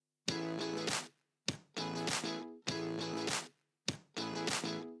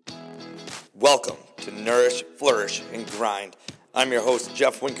Welcome to Nourish, Flourish, and Grind. I'm your host,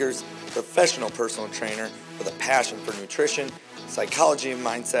 Jeff Winkers, professional personal trainer with a passion for nutrition, psychology and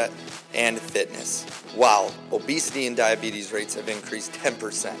mindset, and fitness. Wow, obesity and diabetes rates have increased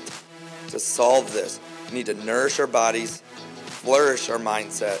 10%. To solve this, we need to nourish our bodies, flourish our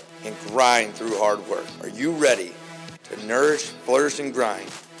mindset, and grind through hard work. Are you ready to nourish, flourish, and grind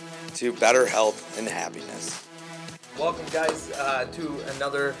to better health and happiness? Welcome, guys, to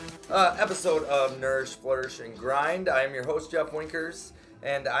another episode of Nourish, Flourish, and Grind. I am your host, Jeff Winkers,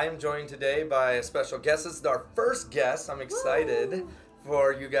 and I am joined today by a special guest. This is our first guest. I'm excited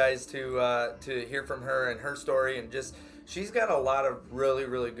for you guys to hear from her and her story, and just she's got a lot of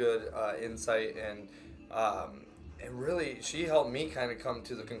really good insight, and really she helped me kind of come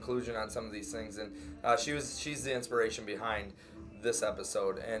to the conclusion on some of these things, and she's the inspiration behind this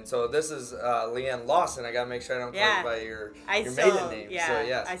episode. And so this is Leanne Lawson. I gotta make sure I don't call you by your maiden name. Yeah, so,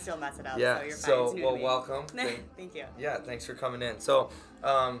 yes. I still mess it up. Yeah. So you're fine. So It's new to well, me. welcome. Thank you. Yeah, thanks for coming in. So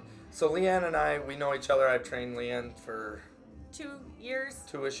Leanne and I, we know each other. I've trained Leanne for 2 years.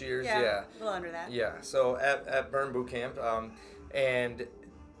 2-ish years. Yeah. Yeah. A little under that. Yeah. So at Burn Boot Camp, and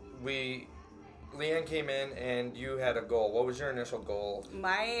Leanne came in and you had a goal. What was your initial goal?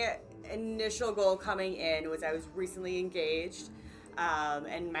 My initial goal coming in was I was recently engaged,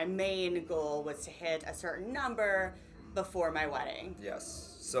 and my main goal was to hit a certain number before my wedding.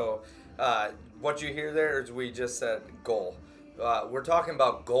 Yes. So what you hear there is we just said goal. We're talking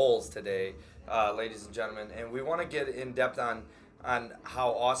about goals today, ladies and gentlemen, and we want to get in depth on how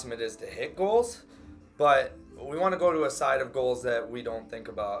awesome it is to hit goals, but we want to go to a side of goals that we don't think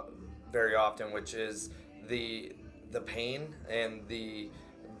about very often, which is the pain and the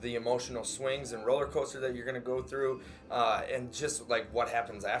emotional swings and roller coaster that you're going to go through, and just like what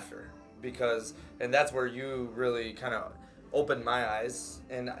happens after. And that's where you really kind of opened my eyes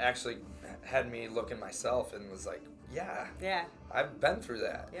and actually had me look at myself and was like, yeah, I've been through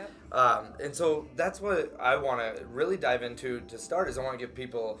that. Yep. And so that's what I want to really dive into to start, is I want to give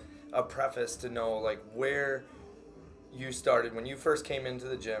people a preface to know like where you started when you first came into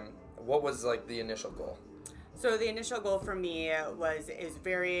the gym. What was like the initial goal? So the initial goal for me is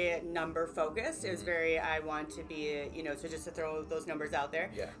very number focused. It was very, I want to be, so just to throw those numbers out there.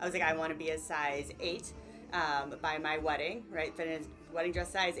 Yeah. I was like, I want to be a size 8 by my wedding, right? Finished wedding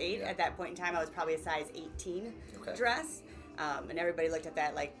dress size 8. Yeah. At that point in time, I was probably a size 18 dress. And everybody looked at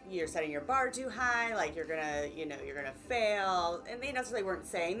that like you're setting your bar too high, like you're gonna fail. And they necessarily weren't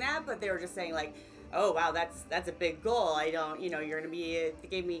saying that, but they were just saying like, oh wow, that's a big goal. I don't, you're gonna be. They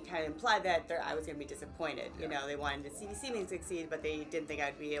gave me kind of implied that I was gonna be disappointed. Yeah. They wanted to see me succeed, but they didn't think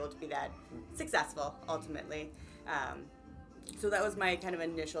I'd be able to be that successful ultimately. So that was my kind of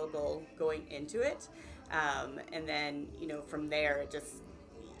initial goal going into it, and then from there it just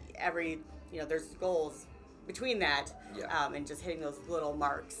there's goals between that, and just hitting those little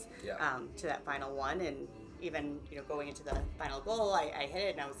marks to that final one, and even going into the final goal, I hit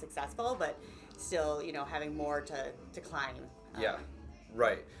it and I was successful, but still having more to climb.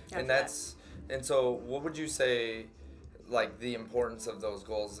 Right. And so what would you say, like the importance of those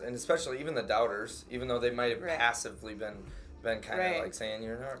goals, and especially even the doubters, even though they might have passively been kind of like saying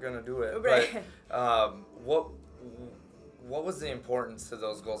you're not going to do it, but what was the importance to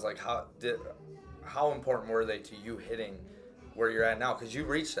those goals? Like how important were they to you hitting where you're at now? Because you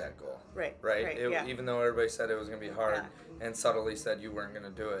reached that goal, right? Even though everybody said it was going to be hard and subtly said you weren't going to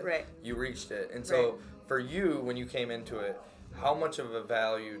do it, you reached it. And so for you, when you came into it, how much of a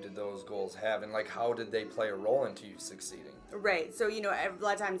value did those goals have, and like how did they play a role into you succeeding? Right. So a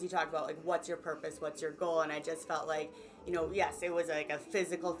lot of times you talk about like what's your purpose, what's your goal, and I just felt like yes, it was like a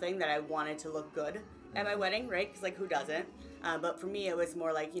physical thing that I wanted to look good at my wedding, right? Because like who doesn't? But for me, it was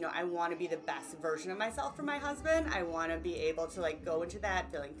more like, I want to be the best version of myself for my husband. I want to be able to like go into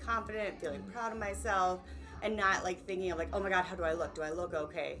that feeling confident, feeling proud of myself, and not like thinking of like, oh my God, how do I look? Do I look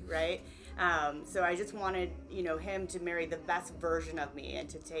okay, right? So I just wanted, him to marry the best version of me, and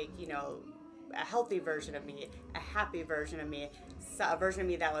to take, a healthy version of me, a happy version of me, a version of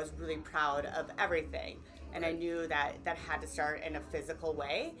me that was really proud of everything. And I knew that had to start in a physical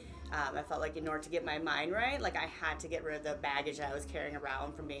way. I felt like in order to get my mind right, like I had to get rid of the baggage that I was carrying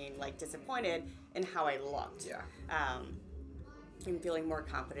around from being like disappointed in how I looked. And feeling more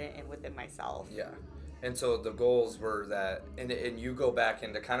confident and within myself. And so the goals were that, and you go back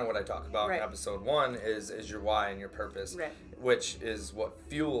into kind of what I talked about in episode 1 is your why and your purpose, which is what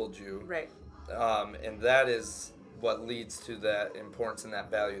fueled you. And that is what leads to that importance and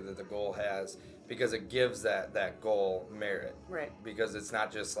that value that the goal has, because it gives that goal merit. Because it's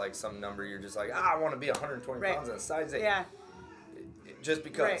not just like some number you're just like, I want to be 120 pounds at size 8. just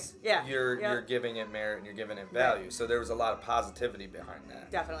because Right. Yeah. you're giving it merit and you're giving it value. Right. So there was a lot of positivity behind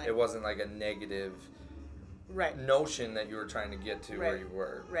that. Definitely. It wasn't like a negative Right. notion that you were trying to get to where Right. you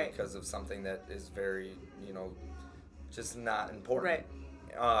were Right. because of something that is very, just not important.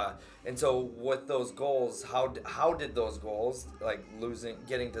 Right. And so with those goals, how did those goals, like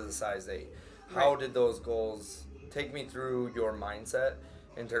getting to the size 8, how Right. did those goals take me through your mindset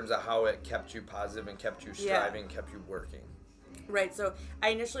in terms of how it kept you positive and kept you striving, kept you working? Right. So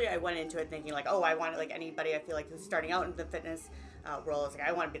I went into it thinking like, oh, I want like anybody I feel like who's starting out in the fitness world is like,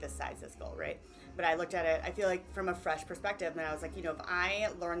 I want to be the size this goal, right? But I looked at it, I feel like from a fresh perspective, and I was like, if I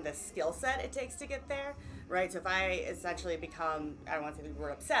learn the skill set it takes to get there, right? So if I essentially become, I don't want to say the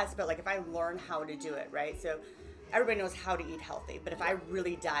word obsessed, but like if I learn how to do it, right? So everybody knows how to eat healthy, but if I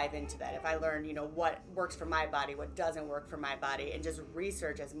really dive into that, if I learn, what works for my body, what doesn't work for my body, and just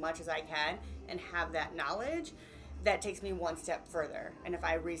research as much as I can and have that knowledge, that takes me one step further. And if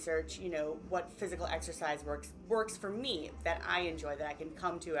I research, what physical exercise works for me, that I enjoy, that I can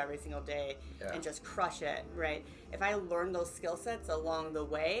come to every single day and just crush it, right? If I learn those skill sets along the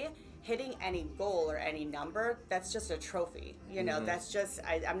way, hitting any goal or any number, that's just a trophy. That's just,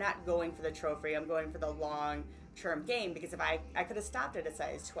 I'm not going for the trophy, I'm going for the long-term game, because if I could have stopped at a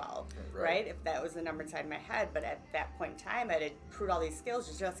size 12, right? If that was the number inside my head, but at that point in time, I had accrued all these skills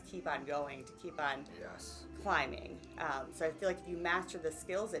to just keep on going, to keep on climbing. So I feel like if you master the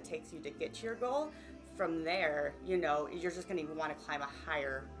skills it takes you to get to your goal, from there, you're just going to want to climb a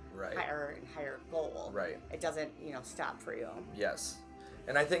higher and higher goal. Right. It doesn't, stop for you. Yes.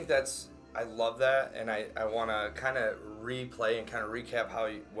 And I think I love that, and I want to kind of replay and kind of recap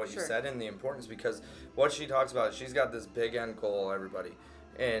what you said and the importance, because what she talks about, she's got this big end goal, everybody,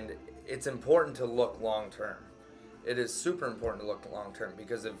 and it's important to look long term. It is super important to look long term,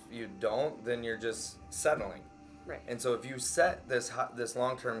 because if you don't, then you're just settling. Right. And so if you set this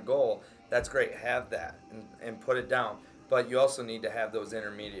long term goal, that's great. Have that and put it down. But you also need to have those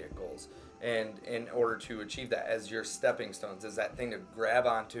intermediate goals. And in order to achieve that as your stepping stones, as that thing to grab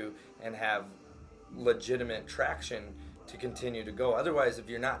onto and have legitimate traction to continue to go. Otherwise, if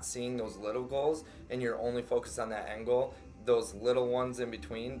you're not seeing those little goals and you're only focused on that end goal, those little ones in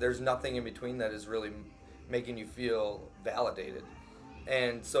between, there's nothing in between that is really making you feel validated.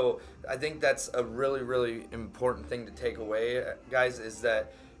 And so I think that's a really, really important thing to take away, guys, is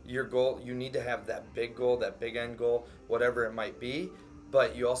that your goal, you need to have that big goal, that big end goal, whatever it might be,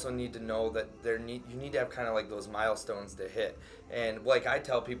 but you also need to know that you need to have kind of like those milestones to hit. And like I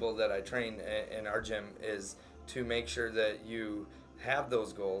tell people that I train in our gym is to make sure that you have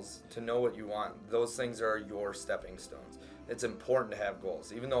those goals, to know what you want. Those things are your stepping stones. It's important to have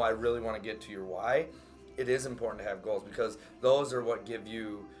goals. Even though I really want to get to your why, it is important to have goals, because those are what give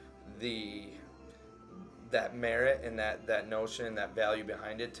you that merit and that notion, that value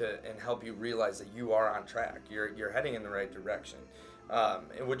behind it, and help you realize that you are on track. You're heading in the right direction.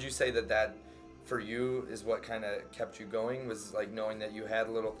 And would you say that for you is what kind of kept you going, was like knowing that you had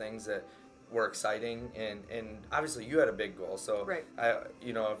little things that were exciting, and obviously you had a big goal, so right.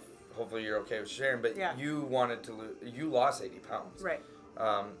 Hopefully you're okay with sharing, but you wanted to you lost 80 pounds, right?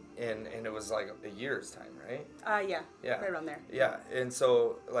 And it was like a year's time, right? Yeah, right around there. Yeah, and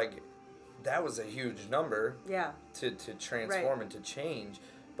so like that was a huge number. Yeah. To transform and to change,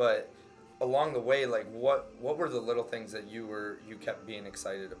 but along the way, like what were the little things that you kept being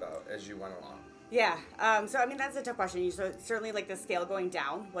excited about as you went along? Yeah. So I mean, that's a tough question. So certainly, like the scale going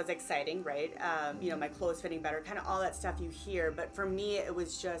down was exciting, right? My clothes fitting better, kind of all that stuff you hear. But for me, it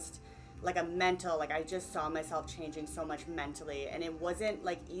was just like a mental, like I just saw myself changing so much mentally, and it wasn't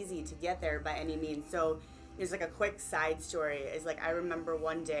like easy to get there by any means. So there's like a quick side story is like, I remember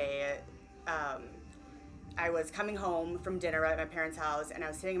one day, I was coming home from dinner at my parents' house, and I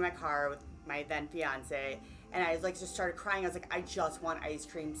was sitting in my car with my then fiance, and I like just started crying. I was like, I just want ice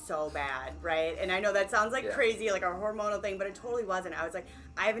cream so bad, right? And I know that sounds like crazy, like a hormonal thing, but it totally wasn't. I was like,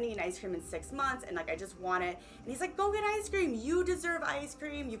 I haven't eaten ice cream in 6 months, and like I just want it. And he's like, go get ice cream. You deserve ice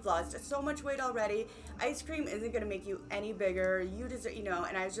cream. You've lost so much weight already. Ice cream isn't gonna make you any bigger. You deserve,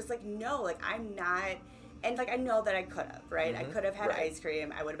 And I was just like, no, like I'm not. And like I know that I could have, right? Mm-hmm. I could have had ice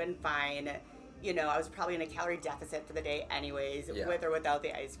cream. I would have been fine. I was probably in a calorie deficit for the day anyways, with or without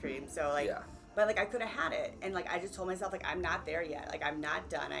the ice cream. So like. Yeah. But, like, I could have had it. And, like, I just told myself, like, I'm not there yet. Like, I'm not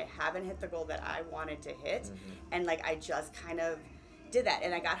done. I haven't hit the goal that I wanted to hit. Mm-hmm. And, like, I just kind of did that.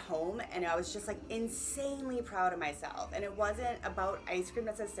 And I got home, and I was just, like, insanely proud of myself. And it wasn't about ice cream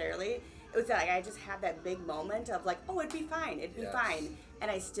necessarily. It was that, like, I just had that big moment of, like, oh, it'd be fine. It'd be fine. And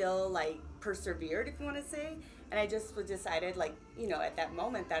I still, like, persevered, if you want to say. And I just decided, like, at that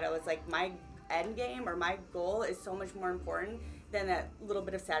moment that I was, like, my end game or my goal is so much more important then that little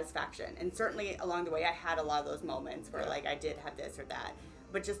bit of satisfaction. And certainly along the way, I had a lot of those moments where like I did have this or that.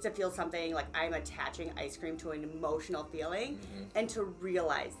 But just to feel something like I'm attaching ice cream to an emotional feeling, and to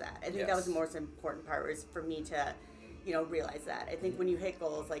realize that. I think that was the most important part, was for me to, realize that. I think when you hit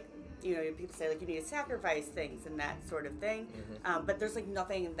goals, like, people say like you need to sacrifice things and that sort of thing, but there's like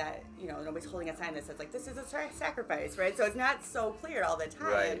nothing that, nobody's holding a sign that says like this is a sacrifice, right? So it's not so clear all the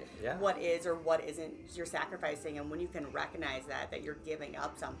time what is or what isn't you're sacrificing. And when you can recognize that you're giving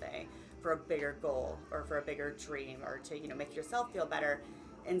up something for a bigger goal or for a bigger dream, or to make yourself feel better,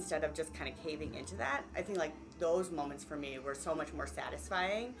 instead of just kind of caving into that, I think like those moments for me were so much more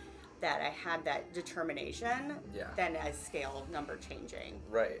satisfying, that I had that determination than a scale number changing.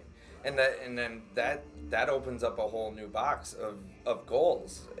 Right. And then that opens up a whole new box of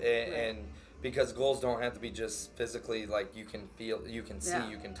goals, and because goals don't have to be just physically, like you can feel, you can see,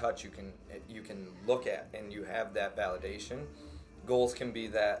 you can touch, you can look at, and you have that validation. Goals can be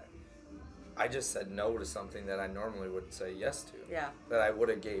that I just said no to something that I normally would say yes to, that I would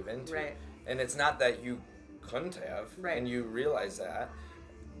have gave into, and it's not that you couldn't have, and you realize that.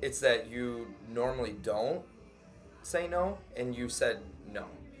 It's that you normally don't say no, and you said no.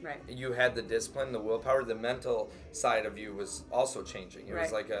 Right. You had the discipline, the willpower, the mental side of you was also changing. It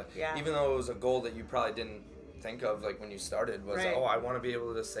was like even though it was a goal that you probably didn't think of, like when you started, was, I want to be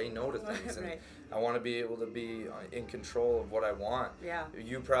able to say no to things, and I want to be able to be in control of what I want. Yeah.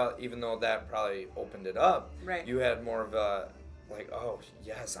 You probably, even though that probably opened it up, you had more of a, like, oh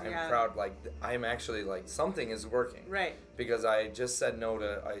yes, I'm proud, like I'm actually, like, something is working, because I just said no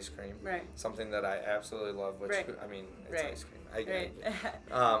to ice cream, something that I absolutely love, which I mean, it's ice cream, I get it.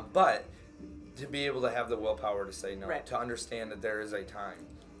 But to be able to have the willpower to say no, to understand that there is a time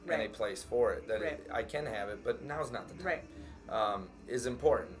and a place for it, that I can have it, but now's not the time, is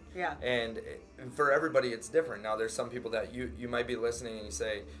important. And for everybody it's different. Now there's some people that you might be listening and you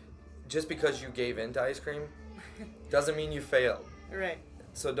say, just because you gave in to ice cream doesn't mean you failed.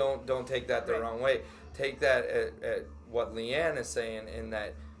 So don't take that the wrong way. Take that at what Leanne is saying, in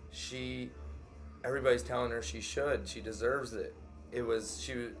that everybody's telling her she deserves it. It was,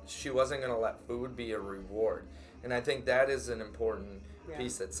 she wasn't going to let food be a reward. And I think that is an important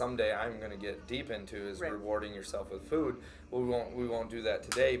piece that someday I'm going to get deep into, is rewarding yourself with food. We won't do that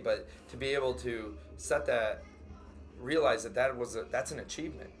today, but to be able to set that, realize that's an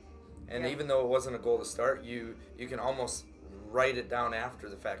achievement. And even though it wasn't a goal to start, you can almost write it down after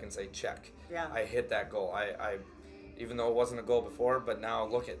the fact and say, check. I hit that goal. I even though it wasn't a goal before, but now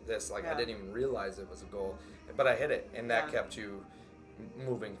look at this. Like I didn't even realize it was a goal, but I hit it, and that kept you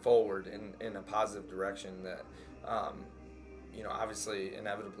moving forward in a positive direction that, obviously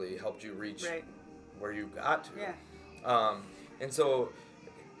inevitably helped you reach where you got to. And so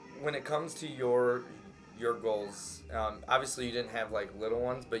when it comes to your goals, obviously you didn't have like little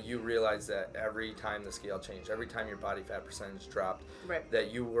ones, but you realized that every time the scale changed, every time your body fat percentage dropped,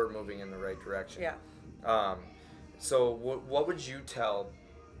 that you were moving in the right direction. So what would you tell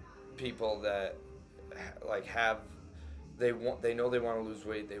people that like they know they want to lose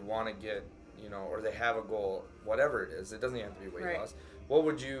weight, they want to get, or they have a goal, whatever it is, it doesn't even have to be weight loss.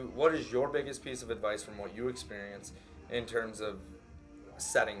 What is your biggest piece of advice from what you experience in terms of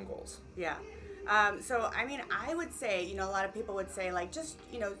setting goals? So, I mean, I would say, a lot of people would say, like, just,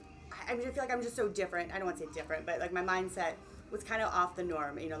 I feel like I'm just so different. I don't want to say different, but, like, my mindset was kind of off the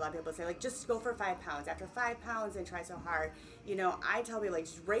norm. A lot of people say, like, just go for 5 pounds. After 5 pounds and try so hard. I tell people, like,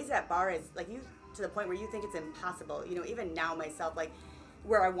 just raise that bar to the point where you think it's impossible. Even now myself, like,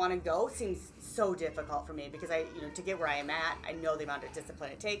 where I want to go seems so difficult for me, because to get where I am at, I know the amount of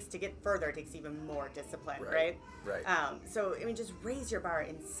discipline it takes. To get further, it takes even more discipline, right? So, just raise your bar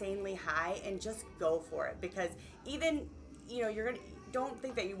insanely high and just go for it, because even, you're going to, don't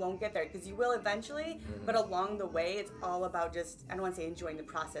think that you won't get there, because you will eventually, but along the way, it's all about just, I don't want to say enjoying the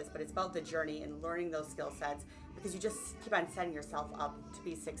process, but it's about the journey and learning those skill sets, because you just keep on setting yourself up to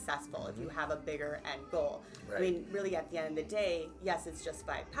be successful if you have a bigger end goal. Really at the end of the day, yes, it's just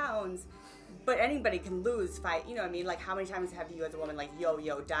 5 pounds, but anybody can lose 5, like how many times have you as a woman like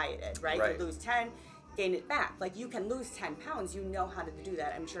yo-yo dieted, right? You lose 10, gain it back. Like you can lose 10 pounds, you know how to do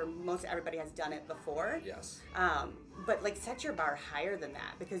that. I'm sure everybody has done it before. Yes. But like set your bar higher than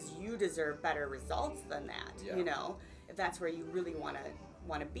that, because you deserve better results than that, if that's where you really want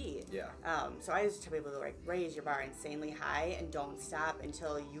to be. So I just tell people to like raise your bar insanely high and don't stop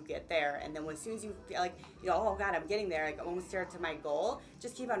until you get there. And then as soon as you feel like, oh God, I'm getting there, like I'm almost there to my goal,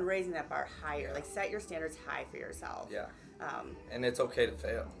 just keep on raising that bar higher. Like set your standards high for yourself. And it's okay to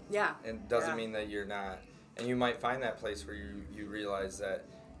fail. It doesn't mean that you're not, and you might find that place where you realize that,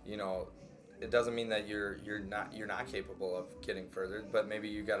 it doesn't mean that you're not capable of getting further, but maybe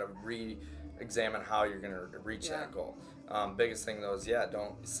you got to re-examine how you're going to reach that goal. Biggest thing though is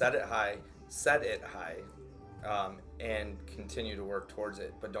don't set it high, and continue to work towards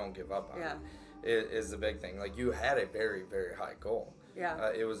it, but don't give up on it is the big thing. Like, you had a very, very high goal.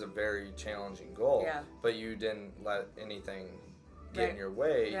 It was a very challenging goal, but you didn't let anything get in your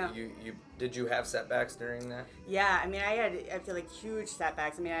way. You did you have setbacks during that? I mean, I feel like huge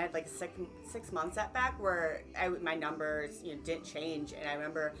setbacks. I mean, I had like a 6-month setback where my numbers didn't change, and I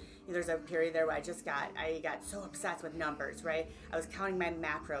remember there's a period there where I got so obsessed with numbers, right? I was counting my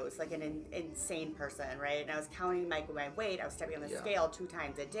macros like an insane person, right? And I was counting my weight. I was stepping on the scale 2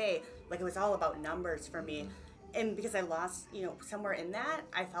 times a day. Like, it was all about numbers for me. And because I lost, somewhere in that,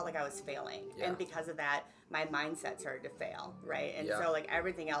 I felt like I was failing. And because of that, my mindset started to fail, right? And so, like,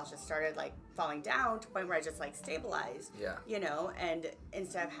 everything else just started, like, falling down to a point where I just, like, stabilized, and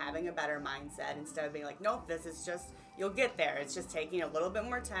instead of having a better mindset, instead of being like, nope, this is just, you'll get there. It's just taking a little bit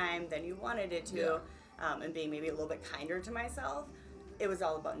more time than you wanted it to, and being maybe a little bit kinder to myself. It was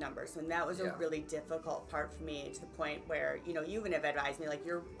all about numbers, and that was a really difficult part for me, to the point where, you even have advised me, like,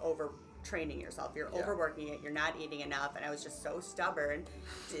 you're overtraining yourself, you're overworking it, you're not eating enough, and I was just so stubborn.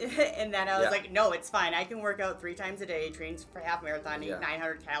 And then I was like, no, it's fine, I can work out 3 times a day, train for half marathon, eat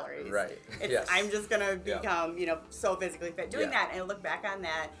 900 calories. I'm just gonna become so physically fit doing that. And I look back on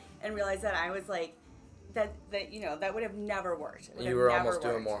that and realize that I was like, that that would have never worked. You were almost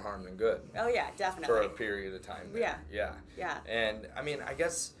doing more harm than good. Oh yeah, definitely. For a period of time there. Yeah. And I mean, I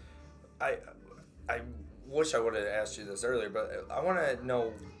guess I wish I would have asked you this earlier, but I want to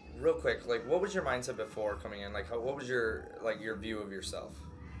know real quick, like, what was your mindset before coming in? Like, what was your view of yourself?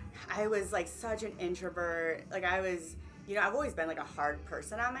 I was like such an introvert. Like, I was, I've always been like a hard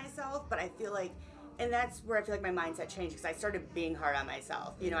person on myself, but I feel like, and that's where I feel like my mindset changed, because I started being hard on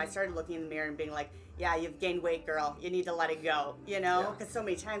myself. I started looking in the mirror and being like, yeah, you've gained weight, girl. You need to let it go, Because so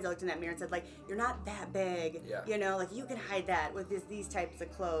many times I looked in that mirror and said, like, you're not that big, like, you can hide that with these types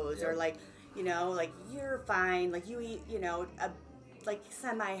of clothes, or like, like, you're fine, like, you eat, like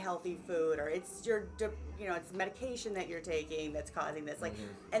semi-healthy food, or it's it's medication that you're taking that's causing this, like,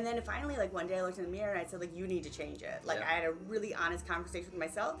 and then finally, like, one day I looked in the mirror and I said, like, you need to change it. Like, I had a really honest conversation with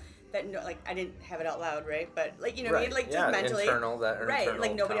myself that, like, I didn't have it out loud, right? But, like, what I mean? Like, just mentally. Internal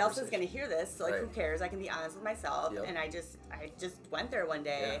like, nobody else is going to hear this, so, like, who cares? I can be honest with myself. And I just went there one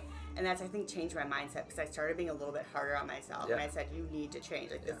day, and that's, I think, changed my mindset, because I started being a little bit harder on myself, and I said, you need to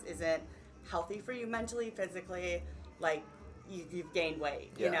change. Like, this isn't healthy for you mentally, physically, like, you've gained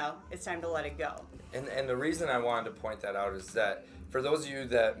weight, it's time to let it go. And the reason I wanted to point that out is that for those of you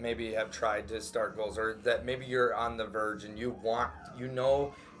that maybe have tried to start goals, or that maybe you're on the verge and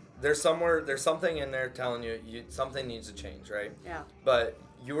there's something in there telling you something needs to change, right? But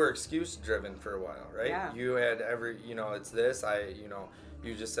you were excuse driven for a while, right? You had it's this,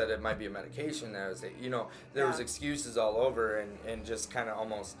 you just said it might be a medication. That was there was excuses all over, and just kind of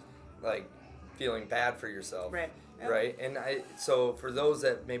almost like feeling bad for yourself. Right. And so for those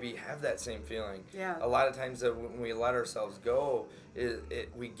that maybe have that same feeling, a lot of times that when we let ourselves go,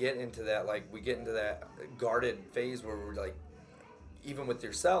 we get into that guarded phase where we're like, even with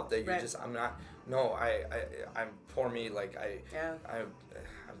yourself, that you're just, I'm poor me, like I'm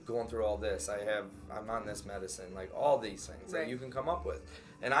going through all this, I'm on this medicine, like all these things that you can come up with,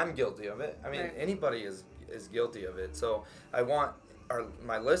 and I'm guilty of it. I mean, anybody is guilty of it. So I want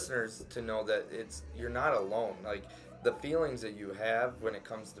my listeners to know that you're not alone. Like, the feelings that you have when it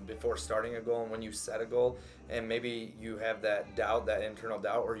comes to before starting a goal, and when you set a goal, and maybe you have that doubt, that internal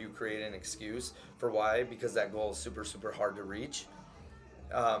doubt, or you create an excuse for why, because that goal is super, super hard to reach.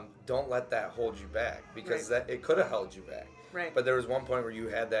 Don't let that hold you back, because that it could have held you back. But there was one point where you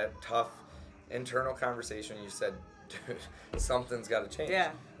had that tough internal conversation. You said, dude, something's got to change.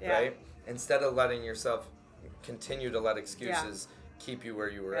 Right? Instead of letting yourself continue to let excuses keep you where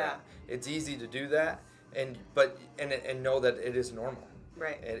you were at. It's easy to do that, and know that it is normal.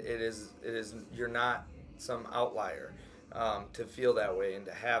 It is you're not some outlier to feel that way and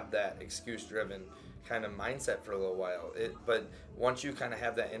to have that excuse driven kind of mindset for a little while. But once you kind of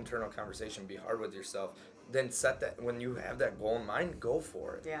have that internal conversation, be hard with yourself, then set that, when you have that goal in mind, go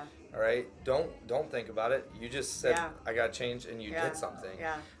for it. All right, don't think about it. You just said, I got to change, and you did something.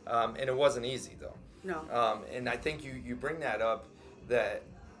 And it wasn't easy though. No. And I think you bring that up, that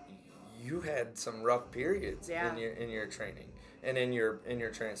you had some rough periods in your training and in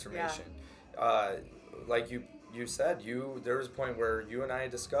your transformation. Like you said, there was a point where you and I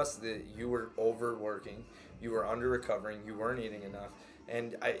discussed that you were overworking, you were under recovering, you weren't eating enough,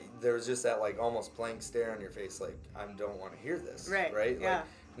 and there was just that, like, almost blank stare on your face, like, I don't want to hear this, right? Like,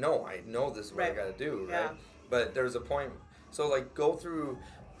 no, I know this is what I got to do, right? Yeah. But there's a point. So like go through.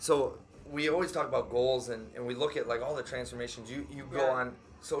 So we always talk about goals, and we look at like all the transformations. You go on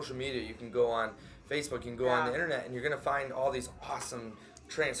social media, you can go on Facebook, you can go on the internet, and you're gonna find all these awesome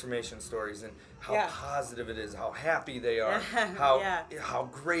transformation stories and how positive it is, how happy they are, how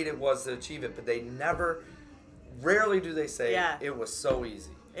great it was to achieve it. But they rarely do they say it was so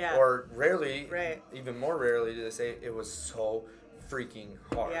easy. Yeah. Or rarely, even more rarely, do they say it was so freaking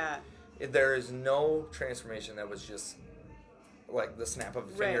hard. Yeah. There is no transformation that was just like the snap of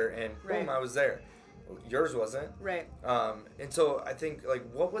a finger and boom, I was there. Yours wasn't. Right. And so I think, like,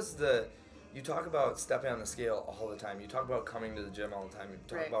 what was you talk about stepping on the scale all the time. You talk about coming to the gym all the time. You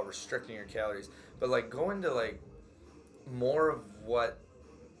talk about restricting your calories. But, like, go into, like, more of what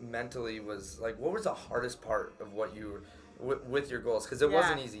mentally was, like, what was the hardest part of what you were, with your goals? Because it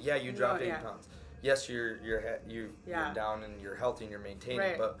wasn't easy. Yeah, you dropped 80 pounds. Yes, you're down and you're healthy and you're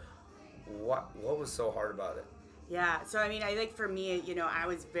maintaining. But what was so hard about it? Yeah, so I mean, I think for me, you know, I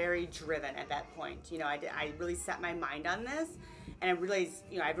was very driven at that point. You know, I really set my mind on this, and I realized,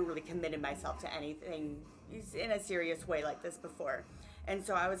 you know, I haven't really committed myself to anything in a serious way like this before. And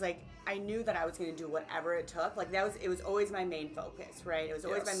so I was like, I knew that I was going to do whatever it took. Like it was always my main focus, right? It was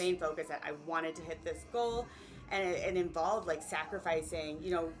always my main focus that I wanted to hit this goal. And it involved like sacrificing,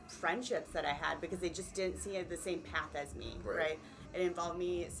 you know, friendships that I had because they just didn't see the same path as me, right? It involved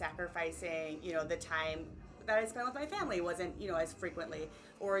me sacrificing, you know, the time that I spent with my family wasn't, you know, as frequently,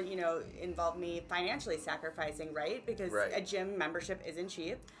 or, you know, involved me financially sacrificing, right? Because a gym membership isn't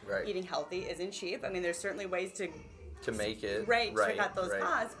cheap. Right. Eating healthy isn't cheap. I mean, there's certainly ways to make it. To cut those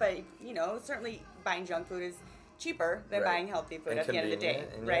costs, but, you know, certainly buying junk food is cheaper than buying healthy food at the end of the day,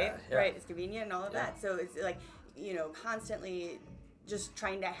 right? Right. It's convenient and all of that. So it's like, you know, constantly just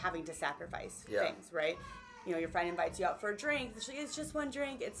having to sacrifice things, right? You know, your friend invites you out for a drink. It's just one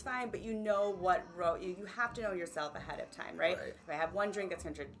drink. It's fine, but you know what road. You have to know yourself ahead of time, right? If I have one drink, that's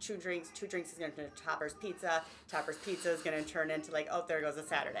going to turn to 2 drinks. 2 drinks is going to turn to Topper's Pizza. Topper's Pizza is going to turn into like, oh, there goes a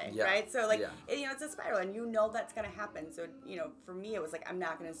Saturday, right? So like, you know, it's a spiral, and you know that's going to happen. So, you know, for me, it was like, I'm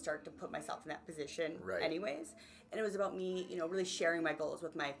not going to start to put myself in that position anyways. And it was about me, you know, really sharing my goals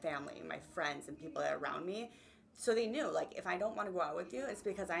with my family, my friends, and people that are around me. So they knew, like, if I don't want to go out with you, it's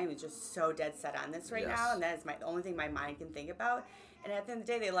because I am just so dead set on this right now, and that is the only thing my mind can think about. And at the end of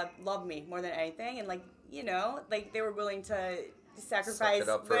the day, they loved me more than anything, and, like, you know, like, they were willing to sacrifice. Suck it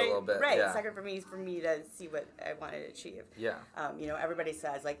up for a little bit. Sacrifice for me to see what I wanted to achieve. Yeah. You know, everybody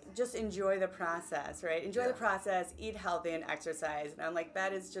says, like, just enjoy the process, right? Enjoy the process, eat healthy, and exercise. And I'm like,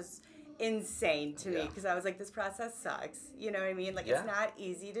 that is just insane to me, because I was like, this process sucks. You know what I mean? Like, it's not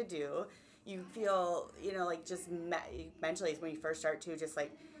easy to do. You feel, you know, like just mentally when you first start to just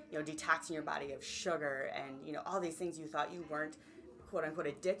like, you know, detoxing your body of sugar and, you know, all these things you thought you weren't quote unquote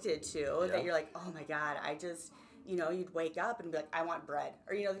addicted to, that you're like, oh my God, I just, you know, you'd wake up and be like, I want bread,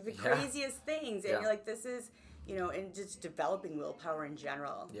 or, you know, the craziest things. And you're like, this is, you know, and just developing willpower in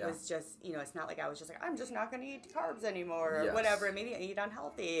general was just, you know, it's not like I was just like, I'm just not going to eat carbs anymore or whatever. Maybe I eat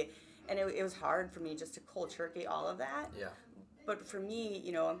unhealthy. And it was hard for me just to cold turkey all of that. Yeah. But for me,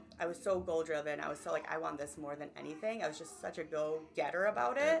 you know, I was so goal-driven. I was so, like, I want this more than anything. I was just such a go-getter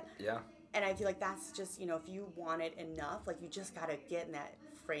about it. Yeah. And I feel like that's just, you know, if you want it enough, like, you just got to get in that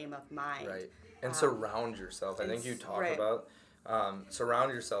frame of mind. Right. And surround yourself. I think you talk about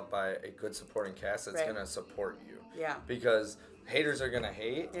surround yourself by a good supporting cast that's going to support you. Yeah. Because haters are going to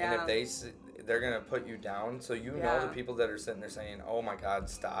hate. Yeah. And if they're going to put you down. So you know the people that are sitting there saying, oh, my God,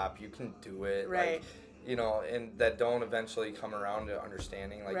 stop. You can do it. Right. Like, you know, and that don't eventually come around to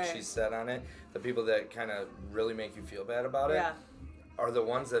understanding, like she said on it, the people that kind of really make you feel bad about it are the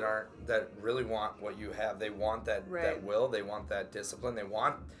ones that really want what you have. They want that will, they want that discipline, they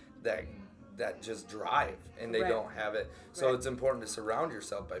want that just drive, and they don't have it. So it's important to surround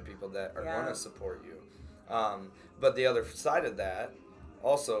yourself by people that are going to support you. But the other side of that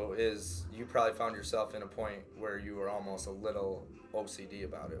also is you probably found yourself in a point where you were almost a little OCD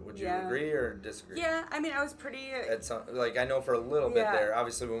about it. Would you agree or disagree? Yeah, I mean, I was pretty. Like I know for a little bit there.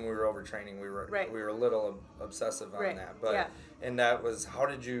 Obviously, when we were overtraining, we were a little obsessive on that. But and that was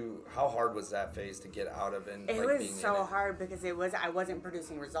how hard was that phase to get out of? And it was so hard because I wasn't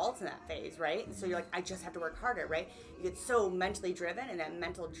producing results in that phase, right? Mm-hmm. So you're like, I just have to work harder, right? You get so mentally driven, and that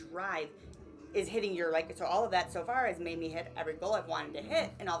mental drive is hitting your, like, so all of that so far has made me hit every goal I've wanted to hit,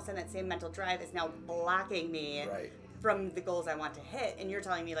 and all of a sudden that same mental drive is now blocking me from the goals I want to hit, and you're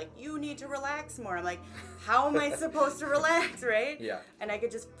telling me, like, you need to relax more. I'm like, how am I supposed to relax, right? Yeah. And I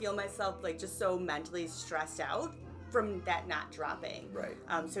could just feel myself, like, just so mentally stressed out from that not dropping. Right.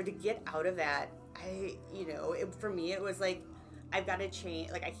 So to get out of that, for me, it was like, I've got to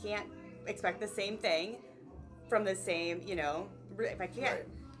change. Like, I can't expect the same thing from the same, if I can't,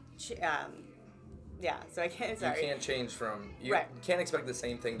 so I can't, sorry. You can't change you right. can't expect the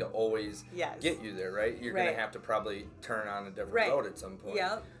same thing to always get you there, right? You're going to have to probably turn on a different road at some point.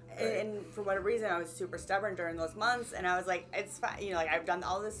 Yep. Right. And for whatever reason, I was super stubborn during those months, and I was like, it's fine, I've done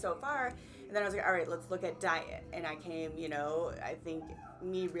all this so far, and then I was like, all right, let's look at diet, and I came, I think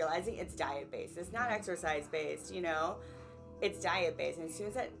me realizing it's diet-based, it's not exercise-based, it's diet-based, and as soon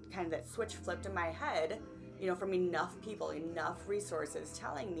as that switch flipped in my head, from enough people, enough resources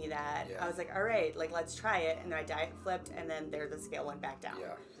telling me that, I was like, all right, like, let's try it, and then my diet flipped, and then the scale went back down.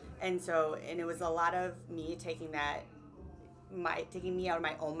 And it was a lot of me taking me out of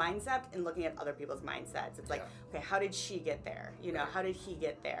my own mindset and looking at other people's mindsets. It's like, okay, how did she get there? How did he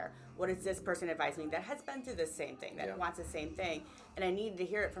get there? What does this person advise me that has been through the same thing, that wants the same thing? And I needed to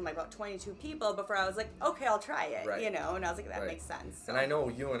hear it from like about 22 people before I was like, okay, I'll try it, And I was like, that makes sense. So. And I know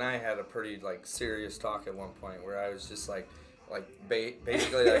you and I had a pretty like serious talk at one point where I was just like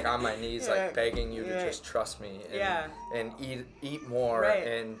basically like on my knees, like begging you to just trust me and eat more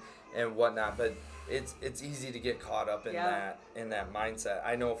and whatnot. But it's easy to get caught up in that mindset.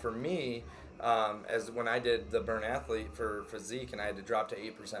 I know for me, as when I did the Burn Athlete for physique and I had to drop to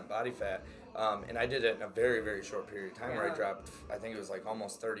 8% body fat, and I did it in a very, very short period of time where I dropped, I think it was like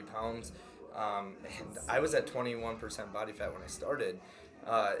almost 30 pounds, and I was at 21% body fat when I started.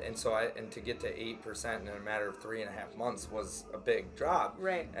 And to get to 8% in a matter of 3.5 months was a big drop.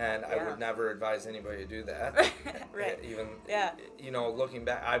 Right. And I would never advise anybody to do that. Even, looking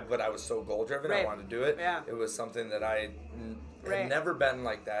back, but I was so goal driven, I wanted to do it. Yeah. It was something that I had never been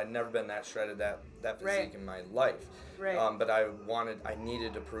like that. I'd never been that shredded, that physique in my life. Right. But I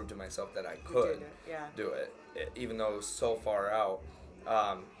needed to prove to myself that I could do it, even though it was so far out.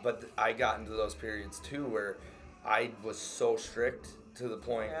 But I got into those periods too where I was so strict to the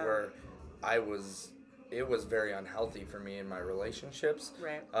point where it was very unhealthy for me in my relationships.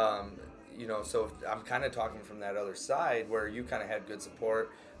 Right. So I'm kind of talking from that other side where you kind of had good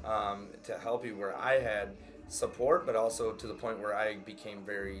support to help you, where I had support, but also to the point where I became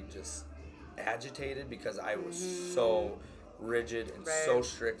very just agitated because I was so rigid and so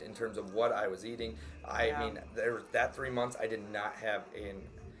strict in terms of what I was eating. I mean, that 3 months I did not have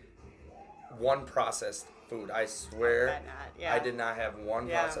one processed food. I swear I did not have one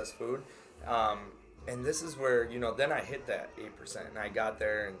processed food. And this is where, then I hit that 8% and I got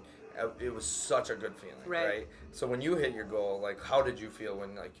there and it was such a good feeling, right? So when you hit your goal, like how did you feel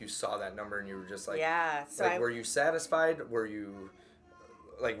when like you saw that number and you were just like, were you satisfied? Were you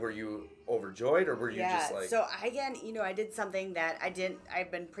overjoyed or were you just like... So again, I did something that I've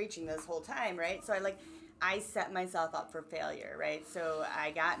been preaching this whole time, right? So I set myself up for failure, right? So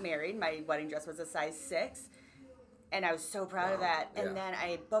I got married. My wedding dress was a size 6, and I was so proud of that. And then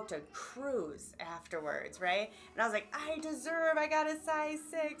I booked a cruise afterwards, right? And I was like, I got a size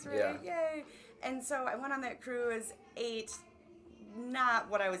 6, right? Yay! And so I went on that cruise, ate not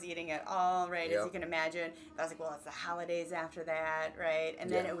what I was eating at all, right? As you can imagine. I was like, well, it's the holidays after that, right?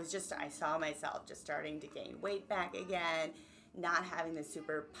 And then it was just, I saw myself just starting to gain weight back again, not having this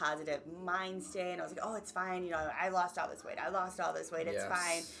super positive mind state. And I was like, oh, it's fine. I lost all this weight. It's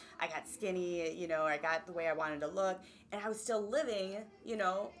fine. I got skinny, I got the way I wanted to look. And I was still living,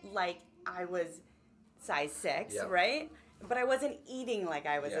 like I was size 6, right? But I wasn't eating like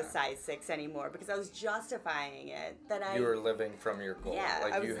I was a size 6 anymore because I was justifying it you were living from your goal.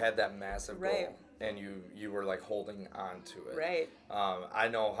 You had that massive goal. And you were like holding on to it. Right. I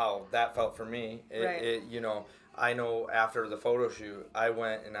know how that felt for me. I know after the photo shoot, I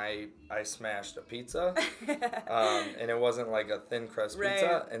went and I smashed a pizza, and it wasn't like a thin crust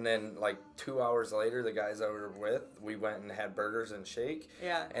pizza. And then like 2 hours later, the guys I were with, we went and had burgers and shake.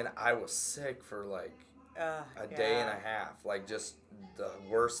 Yeah. And I was sick for like a day and a half, like just the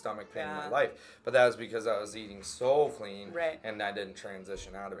worst stomach pain in my life. But that was because I was eating so clean, and I didn't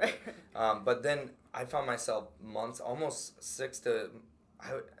transition out of it. But then I found myself months, almost a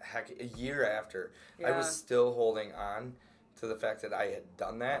year after, I was still holding on to the fact that I had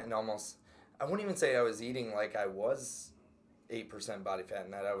done that, and almost, I wouldn't even say I was eating like I was 8% body fat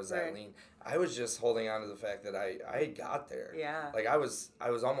and that I was that lean. I was just holding on to the fact that I got there. Yeah. Like I was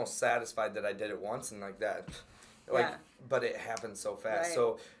almost satisfied that I did it once and like that. But it happened so fast. Right.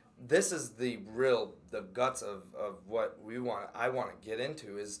 So this is the guts of what I want to get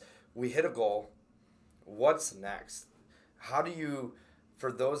into is we hit a goal. What's next? How do you,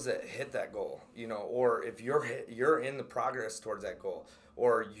 for those that hit that goal, or if you're in the progress towards that goal,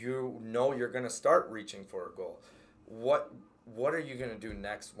 or you're going to start reaching for a goal, what are you going to do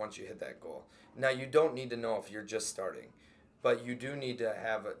next once you hit that goal? Now, you don't need to know if you're just starting, But you do need to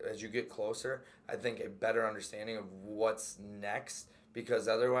have, as you get closer, I think a better understanding of what's next, because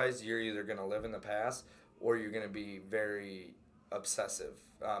otherwise you're either going to live in the past or you're going to be very obsessive.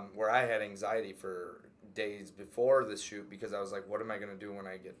 Where I had anxiety for days before the shoot because I was like, what am I going to do when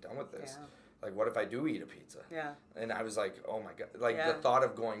I get done with this? Yeah. Like, what if I do eat a pizza? Yeah. And I was like, oh my God. Like, Yeah. the thought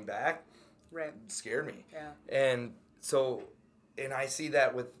of going back Right. scared me. Yeah. And so, and I see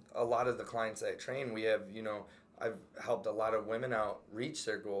that with a lot of the clients that I train. We have, I've helped a lot of women out reach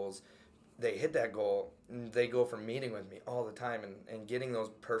their goals. They hit that goal, and they go from meeting with me all the time and getting those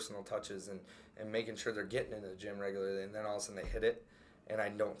personal touches and making sure they're getting into the gym regularly. And then all of a sudden they hit it, and I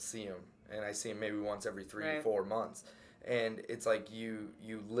don't see them. And I see them maybe once every 3-4 months. And it's like you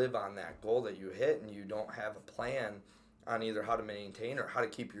live on that goal that you hit, and you don't have a plan on either how to maintain or how to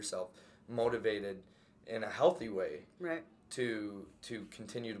keep yourself motivated in a healthy way to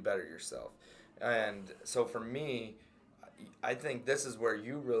continue to better yourself. And so for me, I think this is where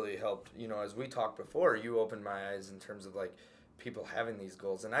you really helped. As we talked before, you opened my eyes in terms of like people having these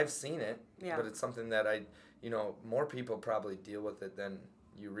goals, and I've seen it, but it's something that more people probably deal with it than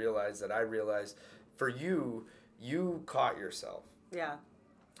you realize. That I realized for you caught yourself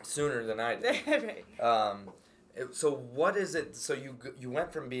sooner than I did. Right. So what is it? So you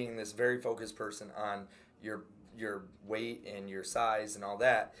went from being this very focused person on your weight and your size and all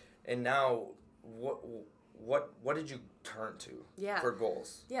that, and now what did you turn to for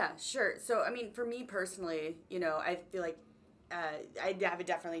goals? Yeah, sure. So I mean, for me personally, I feel like I have a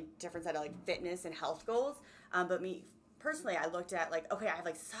definitely different set of like fitness and health goals. But me personally, I looked at like, okay, I have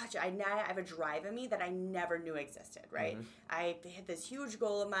like I have a drive in me that I never knew existed. Right. Mm-hmm. I hit this huge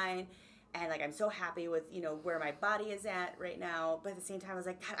goal of mine. And, like, I'm so happy with, where my body is at right now. But at the same time, I was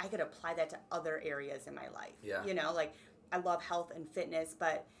like, God, I could apply that to other areas in my life. Yeah. Like, I love health and fitness,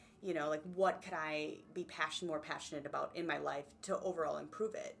 but, like, what could I be more passionate about in my life to overall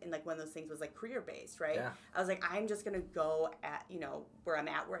improve it? And, like, one of those things was, like, career-based, right? Yeah. I was like, I'm just going to go at, where I'm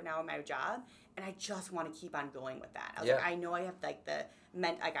at right now in my job, and I just want to keep on going with that. I was like, I know I have, like,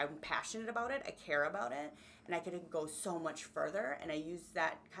 I'm passionate about it, I care about it, and I could go so much further. And I use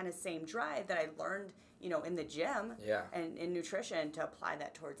that kind of same drive that I learned, in the gym and in nutrition to apply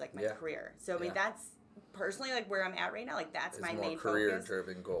that towards like my career. So I mean, that's personally like where I'm at right now. Like that's my main focus.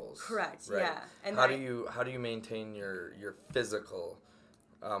 Career-driven goals. Correct. Right. Yeah. And how do you maintain your physical?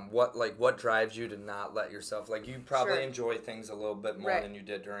 What drives you to not let yourself, like, you probably enjoy things a little bit more than you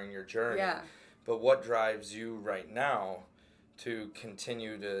did during your journey. Yeah. But what drives you right now to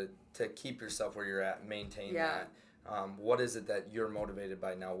continue to keep yourself where you're at, maintain that? What is it that you're motivated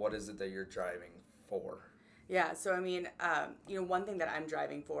by now? What is it that you're driving for? Yeah, so I mean, one thing that I'm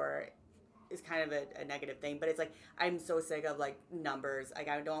driving for is kind of a negative thing, but it's like I'm so sick of like numbers. Like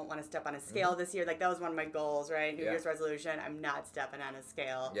I don't want to step on a scale this year. Like that was one of my goals, right? New Year's resolution. I'm not stepping on a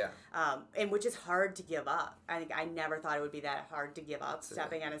scale. Yeah. And which is hard to give up. I think I never thought it would be that hard to give up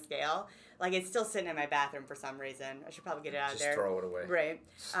stepping on a scale. Like it's still sitting in my bathroom for some reason. I should probably get it out of there. Just throw it away. Right.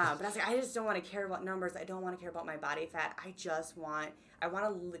 But I was like, I just don't want to care about numbers. I don't want to care about my body fat. I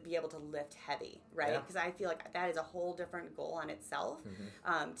want to be able to lift heavy, right? Because I feel like that is a whole different goal on itself.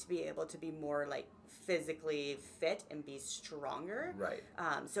 To be able to be more like physically fit and be stronger. Right.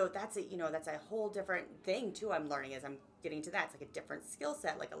 So that's a whole different thing too. I'm learning as I'm getting to that. It's like a different skill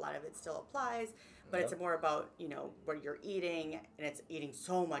set. Like a lot of it still applies, but it's more about where you're eating, and it's eating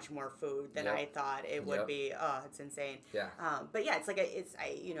so much more food than I thought it would be. Oh, it's insane. Yeah. But yeah, it's like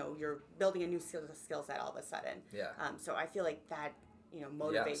you're building a new skill set all of a sudden. Yeah. So I feel like that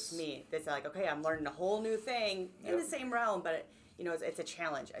motivates me. It's like, okay, I'm learning a whole new thing in the same realm, but it's a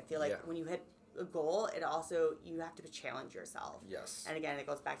challenge. I feel like when you hit a goal, you have to challenge yourself. Yes. And again, it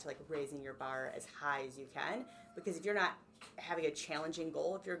goes back to like raising your bar as high as you can, because if you're not having a challenging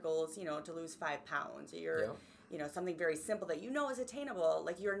goal, if your goal is to lose 5 pounds, or you're something very simple that is attainable,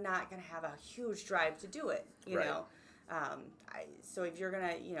 like you're not going to have a huge drive to do it. You know. So if you're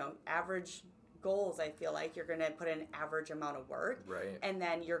gonna average goals, I feel like you're going to put an average amount of work, right? And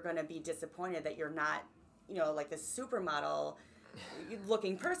then you're going to be disappointed that you're not, like the supermodel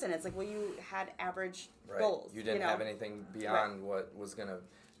looking person. It's like, well, you had average goals. You didn't have anything beyond what was going to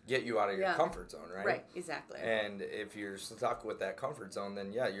get you out of your comfort zone, right? Right, exactly. And if you're stuck with that comfort zone,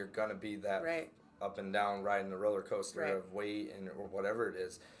 then you're going to be that up and down riding the roller coaster of weight or whatever it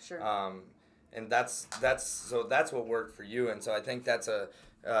is. Sure. And that's what worked for you. And so I think that's a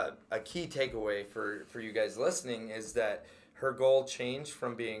key takeaway for you guys listening, is that her goal changed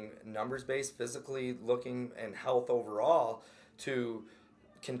from being numbers-based, physically looking, and health overall, to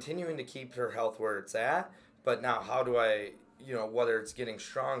continuing to keep her health where it's at. But now, how do I, whether it's getting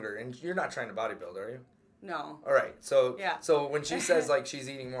stronger, and you're not trying to bodybuild, are you? No. All right. So Yeah. so when she says like she's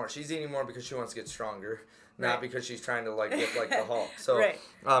eating more because she wants to get stronger, not Right. because she's trying to like look like the Hulk. So Right.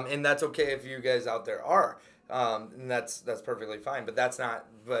 And that's okay if you guys out there are. And that's perfectly fine. But that's not.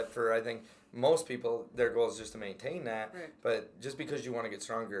 But for I think most people, their goal is just to maintain that. Right. But just because you want to get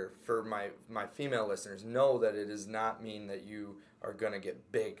stronger, for my female listeners, know that it does not mean that you are gonna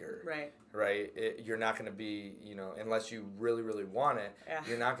get bigger. Right. Right. You're not gonna be, unless you really really want it. Yeah.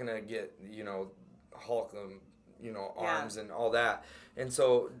 You're not gonna get, Hulk, arms Yeah. and all that. And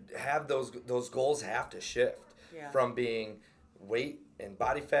so have those goals have to shift Yeah. from being weight and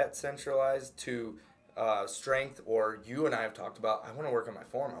body fat centralized to strength, or you and I have talked about, I want to work on my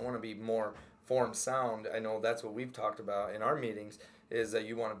form. I want to be more form sound. I know that's what we've talked about in our meetings, is that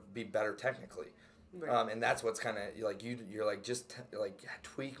you want to be better technically. Right. And that's what's kind of like you're like like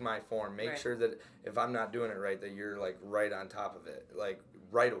tweak my form, make Right. sure that if I'm not doing it right, that you're like right on top of it, like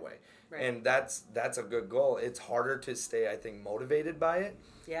right away. Right. And that's a good goal. It's harder to stay, I think, motivated by it.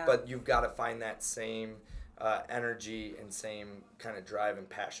 Yeah. But you've got to find that same energy and same kind of drive and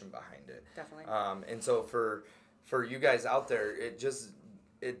passion behind it. Definitely. And so for you guys out there,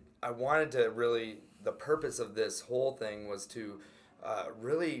 I wanted to really, the purpose of this whole thing was to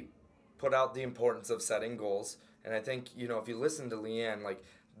really put out the importance of setting goals. And I think, if you listen to Leanne, like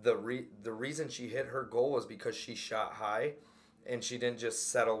the reason she hit her goal was because she shot high, and she didn't just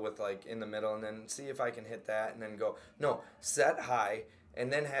settle with like in the middle and then see if I can hit that and then go. No, set high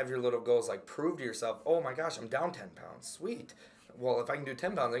and then have your little goals, like prove to yourself, oh my gosh, I'm down 10 pounds. Sweet. Well, if I can do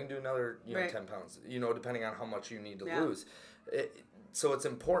 10 pounds, I can do another, Right. 10 pounds, depending on how much you need to Yeah. lose. So it's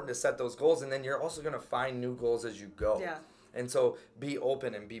important to set those goals, and then you're also going to find new goals as you go. Yeah. And so be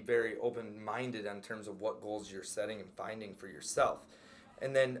open and be very open-minded in terms of what goals you're setting and finding for yourself.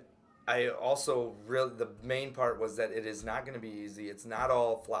 And then I also the main part was that it is not going to be easy. It's not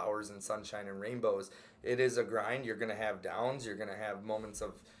all flowers and sunshine and rainbows. It is a grind. You're going to have downs. You're going to have moments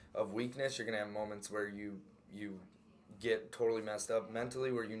of weakness. You're going to have moments where you get totally messed up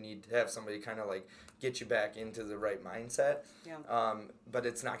mentally, where you need to have somebody kind of like get you back into the right mindset. Yeah. But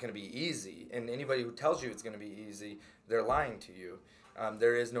it's not going to be easy. And anybody who tells you it's going to be easy, they're lying to you.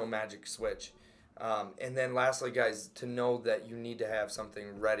 There is no magic switch. And then lastly, guys, to know that you need to have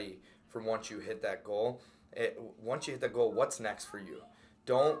something ready for once you hit that goal. Once you hit that goal, what's next for you?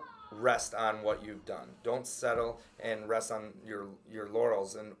 Don't rest on what you've done. Don't settle and rest on your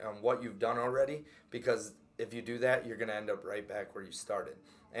laurels and what you've done already, because if you do that, you're going to end up right back where you started.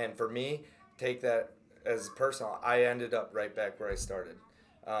 And for me, take that as personal. I ended up right back where I started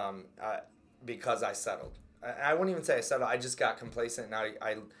because I settled. I wouldn't even say I settled. I just got complacent, and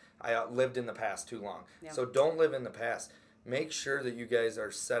I lived in the past too long. Yeah. So don't live in the past. Make sure that you guys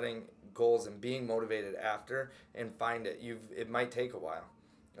are setting goals and being motivated after, and find it. It might take a while.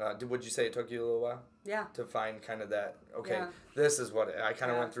 Would you say it took you a little while? Yeah. To find kind of that, okay, Yeah. this is what I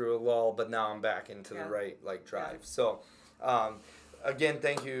kind of Yeah. went through a lull, but now I'm back into the right drive. Yeah. So, again,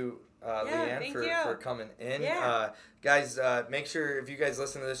 thank you, Leanne, thank for, you. for coming in. Yeah. Guys, make sure if you guys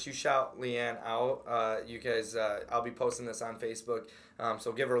listen to this, you shout Leanne out. You guys, I'll be posting this on Facebook.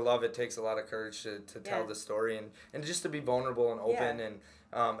 So give her love. It takes a lot of courage to tell the story and just to be vulnerable and open. Yeah.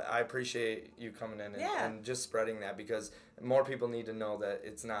 And I appreciate you coming in Yeah. and just spreading that, because more people need to know that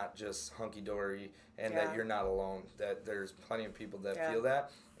it's not just hunky-dory and that you're not alone, that there's plenty of people that feel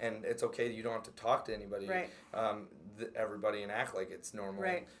that, and it's okay. You don't have to talk to anybody, Right. Everybody, and act like it's normal.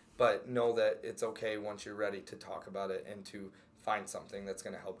 Right. But know that it's okay once you're ready to talk about it and to find something that's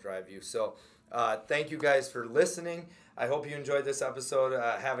going to help drive you. So thank you guys for listening. I hope you enjoyed this episode,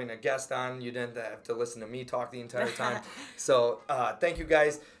 having a guest on. You didn't have to listen to me talk the entire time. So thank you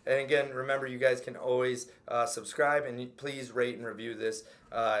guys. And again, remember, you guys can always subscribe, and please rate and review this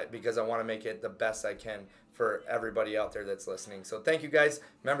because I want to make it the best I can for everybody out there that's listening. So thank you guys.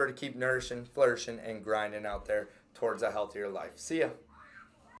 Remember to keep nourishing, flourishing, and grinding out there towards a healthier life. See ya.